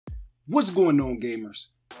What's going on, gamers?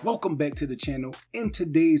 Welcome back to the channel. In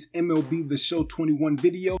today's MLB The Show 21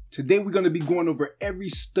 video, today we're going to be going over every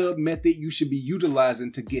stub method you should be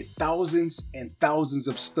utilizing to get thousands and thousands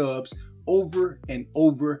of stubs over and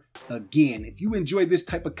over again. If you enjoy this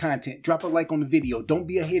type of content, drop a like on the video. Don't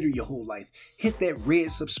be a hater your whole life. Hit that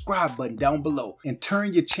red subscribe button down below and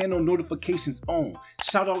turn your channel notifications on.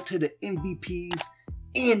 Shout out to the MVPs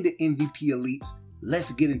and the MVP elites.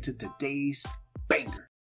 Let's get into today's banger.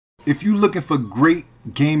 If you're looking for great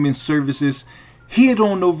gaming services, head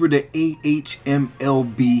on over to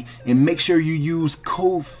AHMLB and make sure you use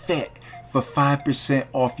code FAT for 5%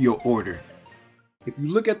 off your order. If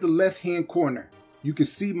you look at the left hand corner, you can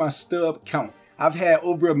see my stub count. I've had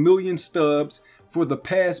over 1 million stubs for the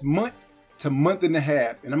past month to month and a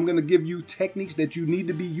half, and I'm going to give you techniques that you need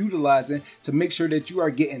to be utilizing to make sure that you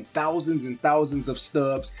are getting thousands and thousands of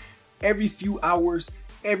stubs every few hours,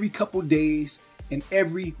 every couple days, and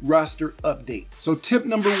every roster update. So tip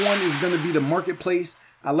number 1 is going to be the marketplace.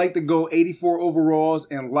 I like to go 84 overalls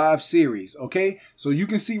and live series, okay? So you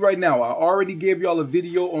can see right now, I already gave y'all a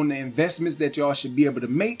video on the investments that y'all should be able to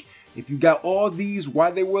make. If you got all these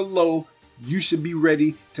while they were low, you should be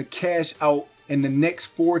ready to cash out in the next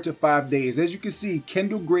 4 to 5 days. As you can see,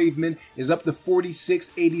 Kendall Graveman is up to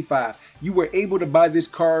 46.85. You were able to buy this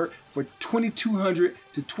card for 2,200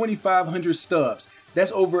 to 2,500 stubs.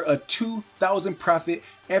 That's over a 2,000 profit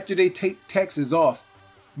after they take taxes off.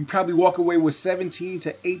 You probably walk away with 17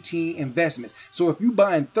 to 18 investments. So if you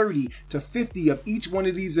buying 30 to 50 of each one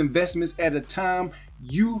of these investments at a time,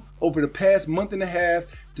 you over the past month and a half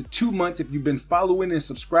to 2 months, if you've been following and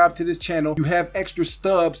subscribed to this channel, you have extra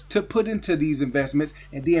stubs to put into these investments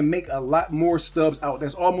and then make a lot more stubs out.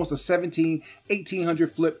 That's almost a 1,800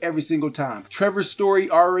 flip every single time. Trevor's story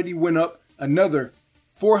already went up another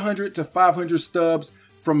 400 to 500 stubs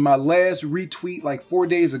from my last retweet like 4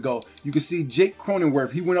 days ago. You can see Jake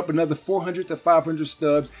Cronenworth, he went up another 400 to 500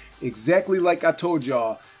 stubs, exactly like I told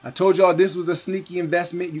y'all. I told y'all this was a sneaky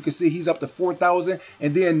investment. You can see he's up to 4,000,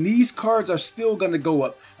 and then these cards are still gonna go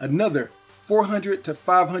up another 400 to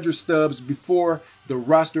 500 stubs before the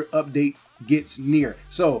roster update gets near.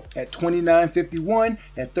 So at 29.51,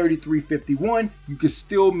 at 33.51, you can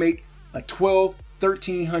still make a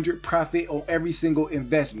 1,300 profit on every single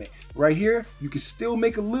investment. Right here, you can still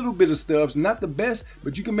make a little bit of stubs, not the best,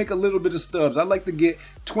 but you can make a little bit of stubs. I like to get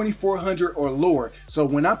 2,400 or lower. So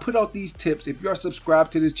when I put out these tips, if you are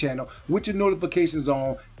subscribed to this channel with your notifications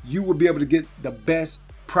on, you will be able to get the best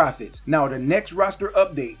profits. Now the next roster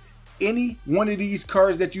update, any one of these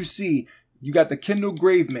cards that you see, you got the Kendall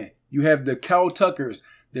Graveman, you have the Kyle Tuckers,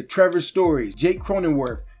 the Trevor Stories, Jake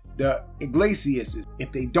Cronenworth, the Iglesias.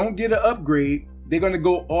 If they don't get an upgrade, they're going to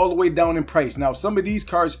go all the way down in price. Now, some of these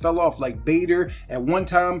cards fell off, like Bader. At one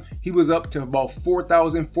time, he was up to about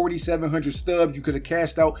 4,000, 4,700 stubs. You could have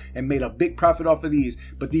cashed out and made a big profit off of these.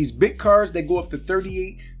 But these big cards, they go up to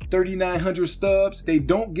 38, 3,900 stubs. They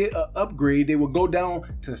don't get an upgrade. They will go down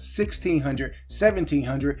to 1,600,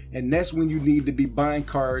 1,700. And that's when you need to be buying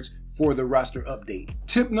cards for the roster update.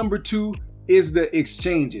 Tip number 2 is the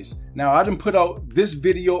exchanges. Now, I done put out this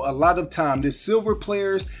video a lot of time. This silver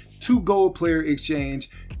players to gold player exchange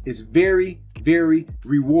is very, very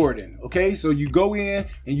rewarding. Okay, so you go in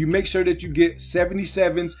and you make sure that you get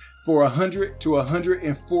 77s for 100 to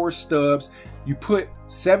 104 stubs. You put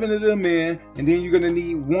 7 of them in, and then you're gonna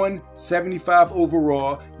need 175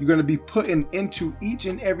 overall. You're gonna be putting into each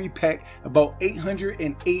and every pack about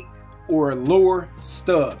 808 or lower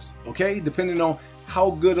stubs, okay, depending on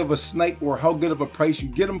how good of a snipe or how good of a price you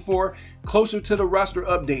get them for. Closer to the roster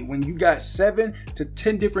update, when you got 7 to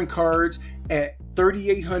 10 different cards at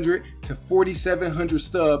 3,800 to 4,700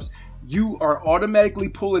 stubs, you are automatically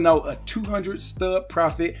pulling out a 200 stub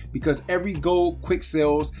profit because every gold quick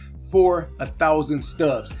sells for 1,000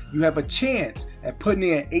 stubs. You have a chance at putting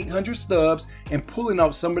in 800 stubs and pulling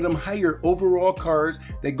out some of them higher overall cards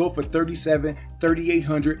that go for 37,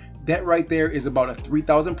 3,800. That right there is about a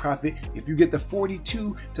 3,000 profit. If you get the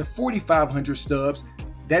 42 to 4,500 stubs,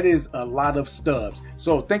 that is a lot of stubs.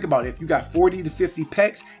 So think about it. If you got 40 to 50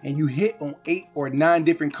 packs and you hit on 8 or 9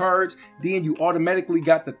 different cards, then you automatically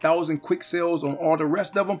got the 1,000 quick sales on all the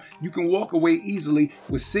rest of them. You can walk away easily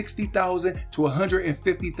with 60,000 to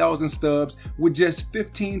 150,000 stubs with just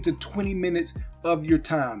 15 to 20 minutes of your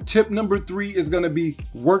time. Tip number 3 is going to be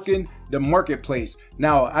working the marketplace.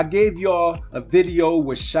 Now, I gave y'all a video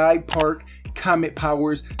with Shy Park, Comet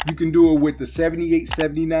Powers. You can do it with the 78,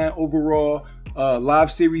 79 overall live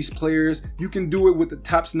series players. You can do it with the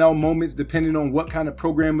Tops Now moments depending on what kind of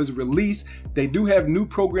program is released. They do have new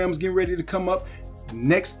programs getting ready to come up.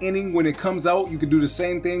 Next inning, when it comes out, you can do the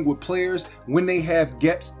same thing with players when they have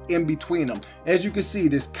gaps in between them. As you can see,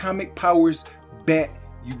 this Comic Powers bat,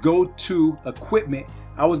 you go to equipment.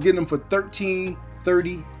 I was getting them for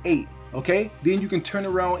 $13.38. Okay, then you can turn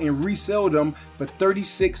around and resell them for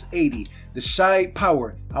 $36.80. The Shy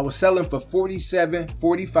Power, I was selling for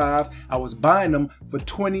 $47.45. I was buying them for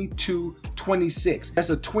 $22.26. That's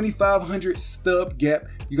a 2,500 stub gap.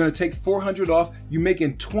 You're gonna take 400 off. You're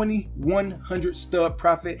making 2,100 stub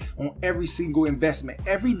profit on every single investment.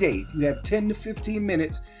 Every day, if you have 10 to 15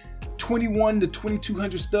 minutes, 21 to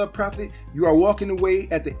 2,200 stub profit, you are walking away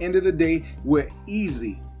at the end of the day with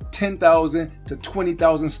easy 10,000 to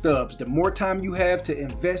 20,000 stubs. The more time you have to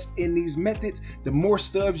invest in these methods, the more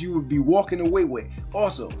stubs you will be walking away with.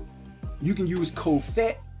 Also, you can use code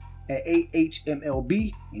FAT at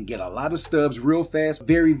AHMLB and get a lot of stubs real fast,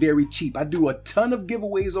 very, very cheap. I do a ton of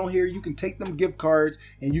giveaways on here. You can take them gift cards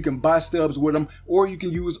and you can buy stubs with them, or you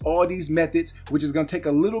can use all these methods, which is going to take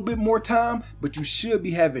a little bit more time, but you should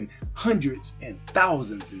be having hundreds and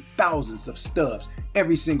thousands of stubs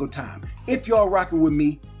every single time. If y'all rocking with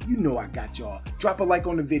me, you know I got y'all. Drop a like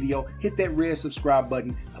on the video, hit that red subscribe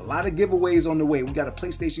button. A lot of giveaways on the way. We got a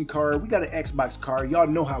PlayStation card, we got an Xbox card. Y'all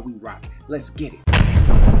know how we rock. Let's get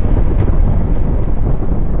it.